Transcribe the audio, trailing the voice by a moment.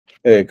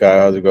Hey, Kyle,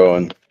 how's it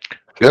going?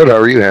 Good. How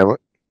are you, Hamlet?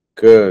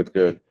 Good,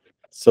 good.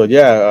 So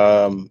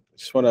yeah,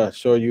 just want to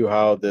show you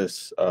how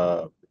this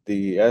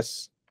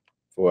DES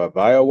for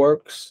Avaya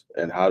works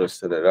and how to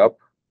set it up.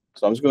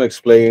 So I'm just going to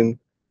explain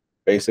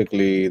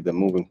basically the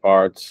moving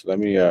parts. Let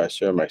me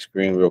share my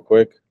screen real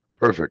quick.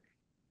 Perfect.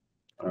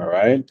 All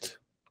right.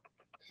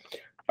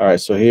 All right.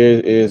 So here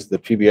is the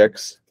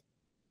PBX,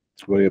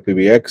 Vodia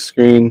PBX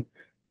screen,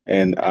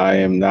 and I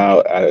am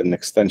now at an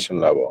extension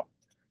level.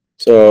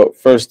 So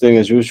first thing,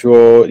 as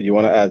usual, you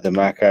want to add the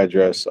MAC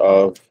address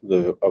of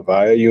the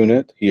Avaya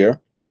unit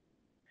here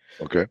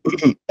Okay.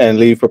 and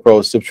leave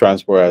proposed SIP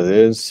transport as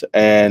is.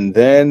 And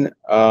then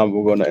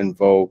we're going to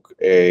invoke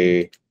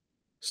a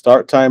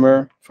start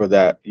timer for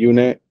that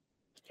unit.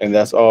 And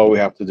that's all we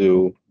have to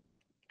do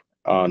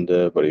on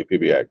the Buddy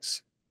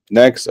PBX.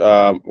 Next,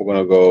 we're going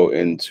to go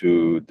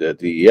into the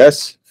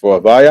DES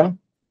for Avaya.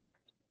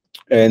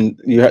 And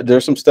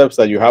there's some steps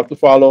that you have to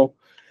follow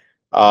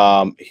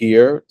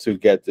here to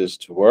get this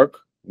to work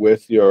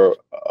with your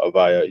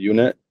Avaya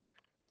unit.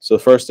 So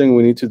the first thing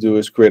we need to do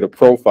is create a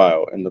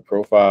profile in the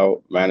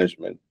profile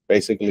management.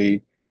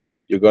 Basically,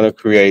 you're going to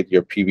create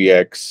your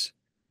PBX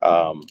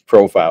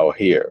profile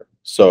here.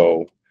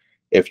 So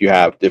if you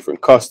have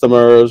different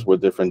customers with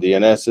different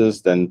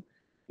DNSs, then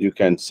you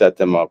can set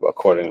them up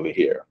accordingly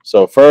here.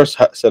 So first,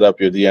 set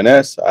up your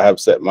DNS. I have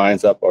set mine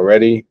up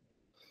already.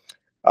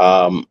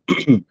 Um,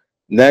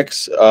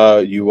 Next,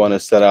 you want to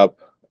set up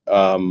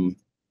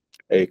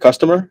a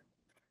customer.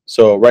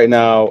 So right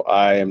now,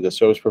 I am the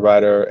service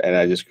provider, and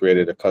I just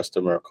created a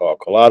customer called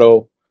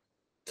Colado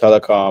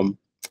Telecom.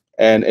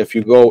 And if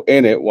you go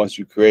in it, once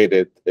you create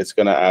it, it's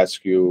going to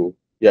ask you,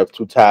 you have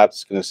two tabs.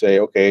 It's going to say,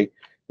 okay,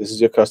 this is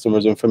your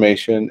customer's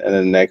information. And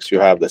then next, you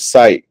have the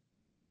site.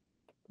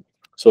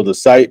 So the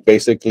site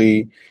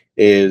basically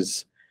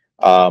is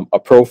a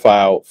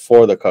profile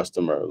for the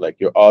customer, like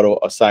you're auto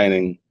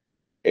assigning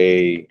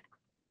a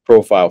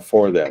profile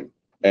for them.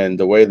 And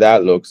the way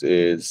that looks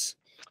is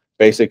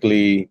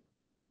basically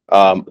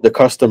the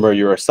customer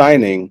you're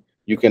assigning,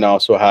 you can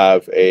also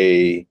have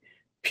a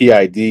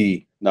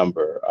PID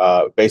number.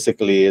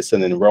 Basically, it's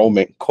an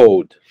enrollment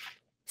code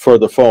for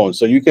the phone.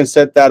 So you can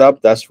set that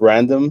up. That's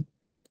random.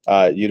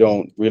 You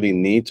don't really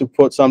need to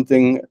put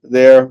something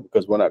there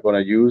because we're not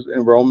going to use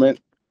enrollment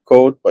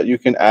code, but you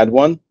can add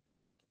one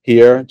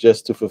here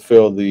just to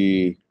fulfill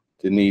the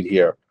need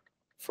here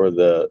for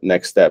the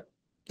next step.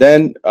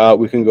 Then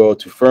we can go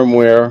to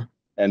firmware,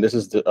 and this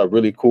is a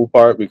really cool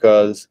part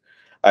because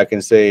I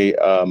can say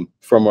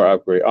firmware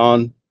upgrade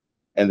on,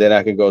 and then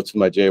I can go to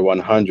my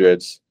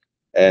J100s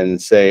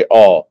and say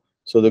all.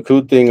 So the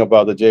cool thing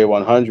about the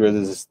J100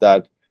 is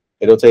that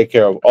it'll take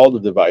care of all the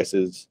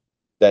devices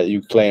that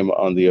you claim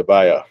on the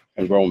Avaya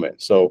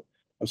enrollment. So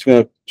I'm just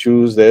going to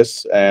choose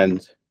this,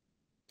 and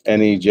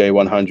any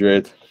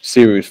J100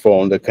 series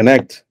phone that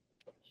connect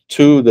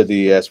to the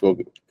DES will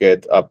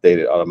get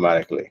updated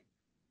automatically.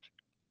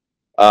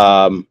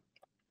 Um,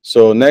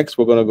 so next,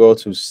 we're going to go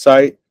to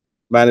site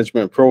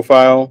management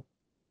profile.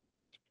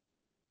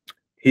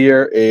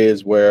 Here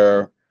is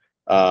where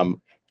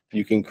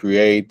you can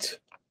create.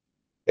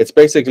 It's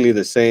basically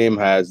the same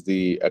as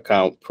the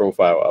account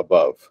profile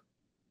above.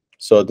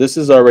 So this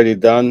is already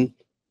done.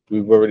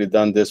 We've already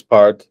done this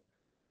part.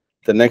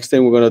 The next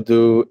thing we're going to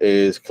do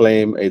is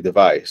claim a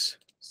device.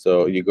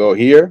 So you go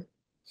here,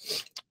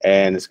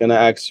 and it's going to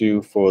ask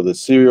you for the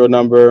serial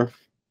number.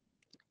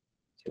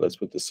 So let's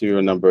put the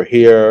serial number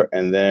here,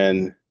 and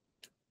then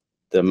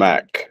the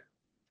MAC.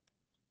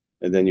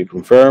 And then you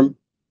confirm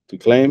to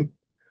claim.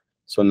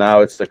 So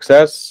now it's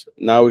success.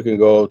 Now we can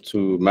go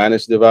to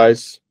manage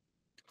device.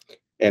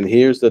 And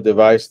here's the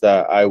device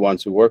that I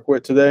want to work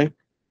with today.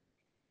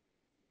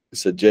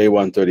 It's a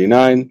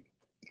J139.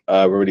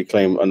 I've already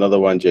claimed another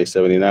one,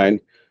 J79.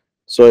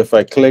 So if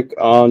I click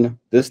on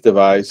this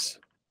device,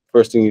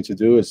 first thing you need to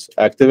do is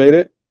activate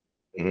it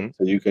Hmm.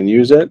 so you can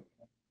use it.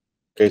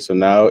 Okay, so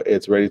now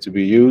it's ready to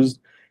be used.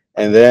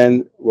 And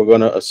then we're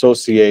going to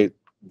associate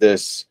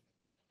this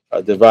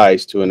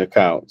device to an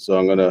account. So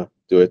I'm going to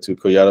do it to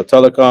Collado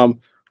Telecom,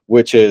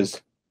 which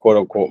is quote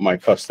unquote my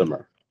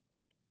customer.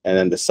 And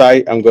then the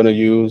site I'm going to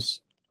use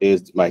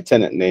is my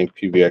tenant name,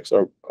 PBX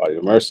or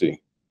Audio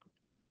Mercy.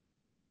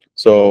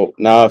 So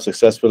now I've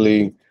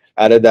successfully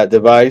added that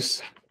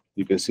device.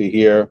 You can see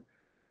here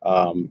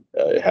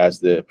it has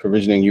the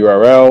provisioning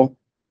URL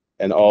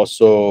and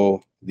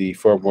also the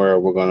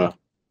firmware we're going to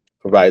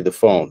provide the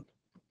phone.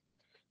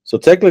 So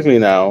technically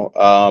now,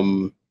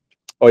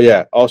 oh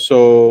yeah,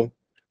 also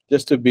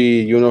just to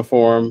be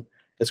uniform,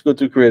 it's good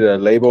to create a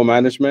label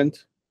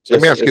management.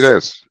 Let me Just ask you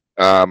it's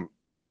this: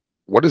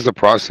 what is the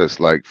process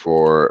like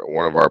for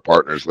one of our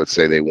partners? Let's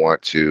say they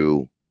want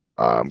to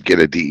get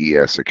a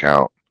DES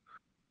account.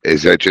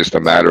 Is that just a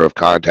matter of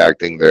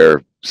contacting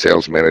their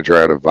sales manager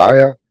at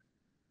Avaya?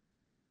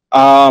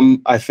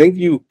 I think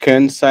you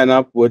can sign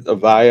up with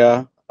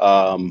Avaya.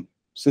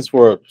 Since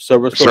we're a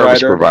service Service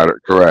provider,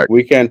 provider, correct?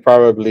 we can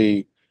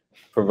probably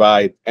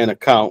provide an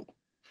account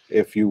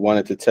if you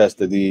wanted to test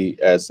the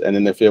DES, and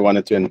then if they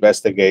wanted to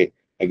investigate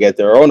and get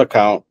their own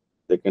account,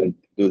 they can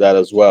do that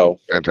as well.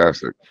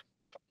 Fantastic.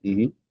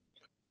 hmm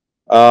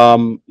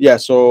yeah,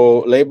 so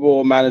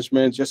label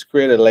management, just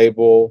create a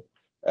label.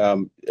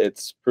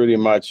 It's pretty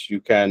much,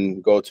 you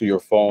can go to your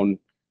phone.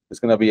 It's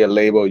going to be a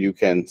label you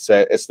can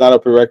set. It's not a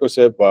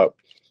prerequisite, but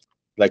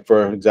like,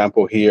 for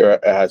example, here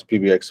it has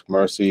PBX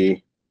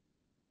Mercy.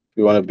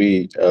 You want to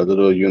be a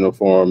little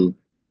uniform.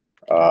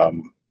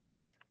 Um,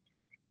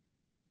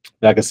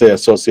 like I say,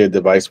 associate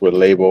device with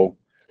label.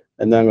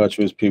 And then I'm going to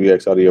choose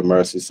PBX Audio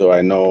Mercy, so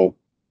I know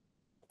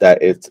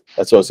that it's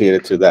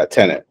associated to that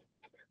tenant.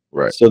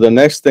 Right. So the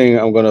next thing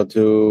I'm going to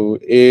do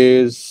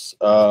is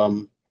I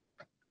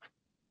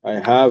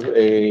have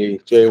a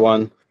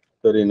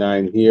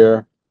J139 here.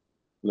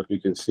 I don't know if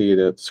you can see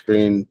the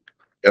screen.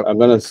 Yep. I'm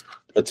going to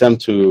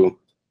attempt to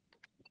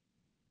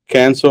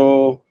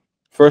cancel.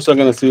 First, I'm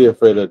going to see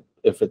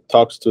if it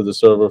talks to the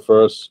server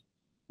first.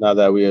 Now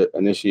that we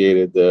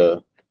initiated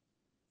the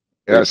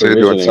Yeah, so you're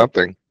doing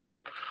something.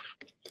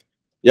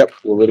 Yep,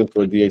 we're waiting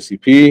for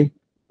DHCP.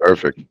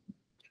 Perfect.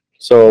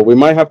 So we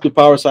might have to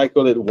power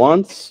cycle it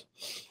once,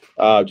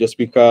 just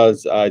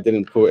because I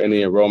didn't put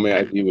any enrollment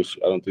ID, which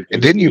I don't think.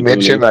 And didn't you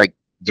mention, like,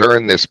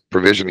 during this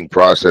provisioning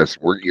process,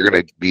 you're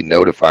going to be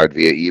notified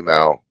via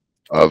email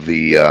of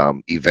the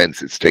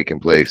events that's taking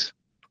place?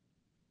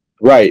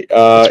 Right.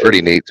 It's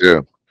pretty neat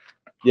too.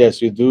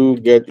 Yes, you do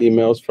get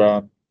emails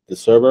from the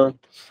server.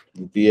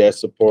 The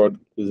DS support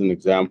is an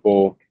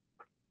example.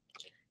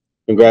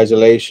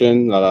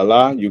 Congratulations, la la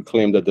la, you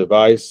claimed the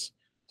device.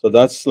 So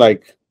that's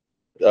like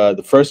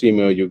the first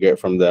email you get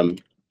from them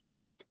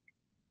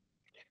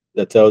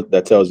that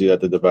tells you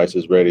that the device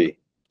is ready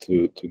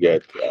to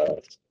get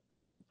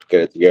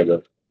it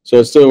together. So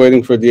it's still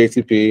waiting for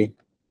DHCP.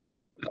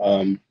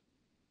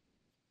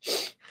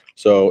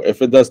 So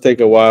if it does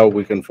take a while,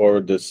 we can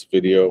forward this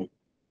video,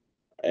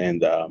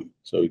 and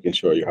so we can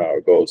show you how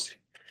it goes.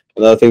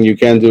 Another thing you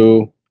can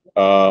do,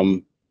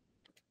 you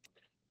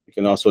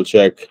can also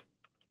check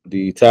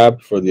the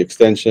tab for the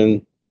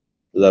extension.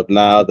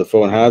 Now the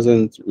phone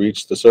hasn't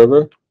reached the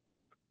server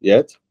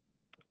yet,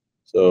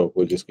 so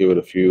we'll just give it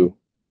a few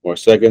more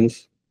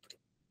seconds.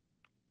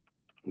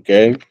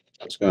 Okay,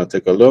 it's gonna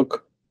take a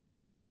look,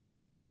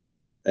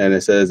 and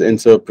it says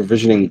enter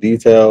provisioning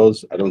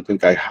details. I don't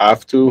think I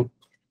have to.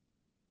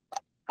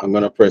 I'm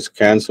gonna press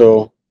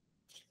cancel.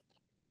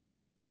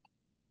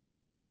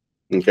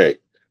 Okay,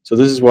 so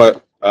this is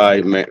what I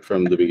meant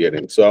from the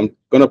beginning. So I'm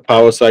gonna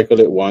power cycle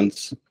it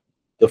once.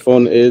 The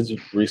phone is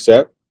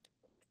reset.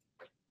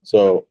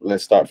 So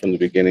let's start from the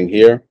beginning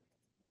here.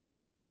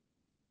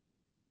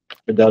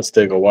 It does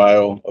take a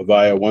while.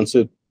 Avaya, once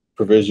it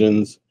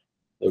provisions,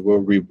 it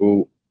will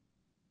reboot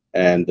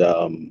and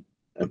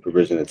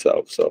provision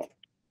itself. So,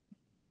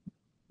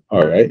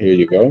 all right, here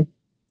you go.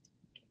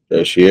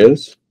 There she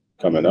is,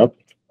 coming up.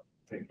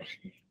 You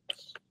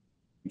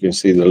can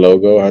see the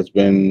logo has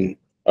been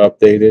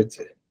updated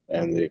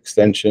and the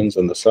extensions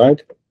on the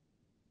side.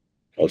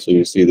 Also,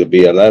 you see the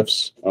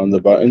BLFs on the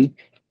button.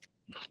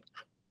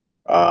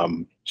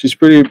 She's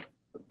pretty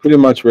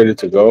much ready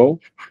to go.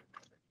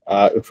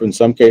 If in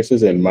some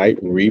cases it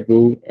might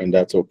reboot, and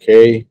that's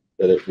okay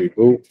that it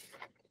reboot.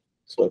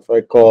 So if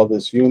I call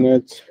this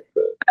unit,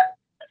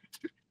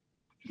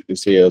 you can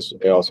see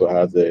it also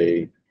has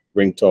a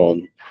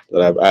ringtone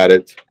that I've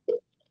added.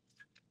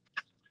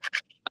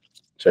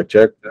 Check,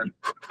 check.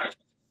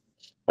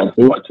 1,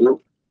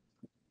 2.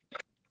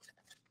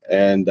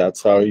 And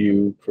that's how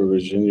you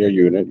provision your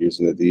unit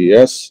using the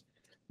DES.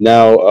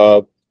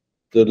 Now,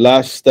 the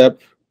last step,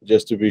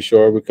 just to be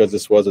sure, because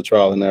this was a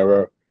trial and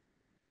error,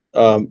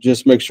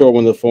 just make sure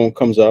when the phone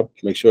comes up,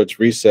 make sure it's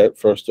reset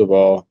first of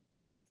all.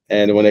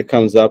 And when it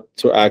comes up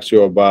to ask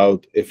you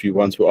about if you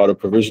want to auto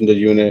provision the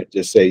unit,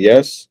 just say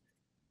yes.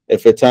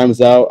 If it times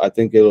out, I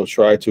think it'll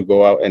try to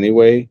go out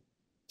anyway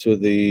to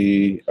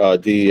the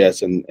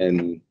DES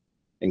and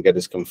get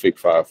this config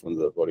file from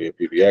the Vodia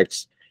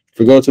PBX. If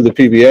we go to the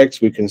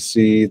PBX, we can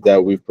see that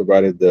we've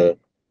provided the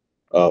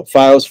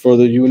files for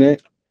the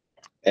unit,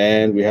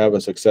 and we have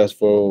a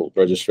successful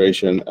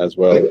registration as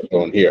well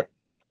shown here.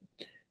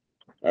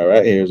 All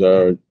right, here's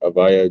our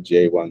Avaya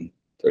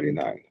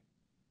J100.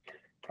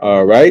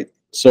 All right,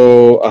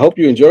 so I hope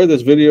you enjoyed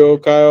this video,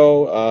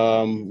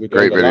 Kyle. We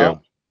Great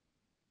video.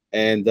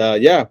 And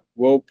yeah,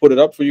 we'll put it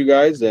up for you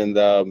guys, and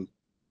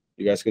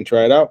you guys can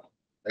try it out.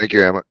 Thank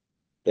you, Emma.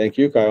 Thank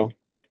you, Kyle.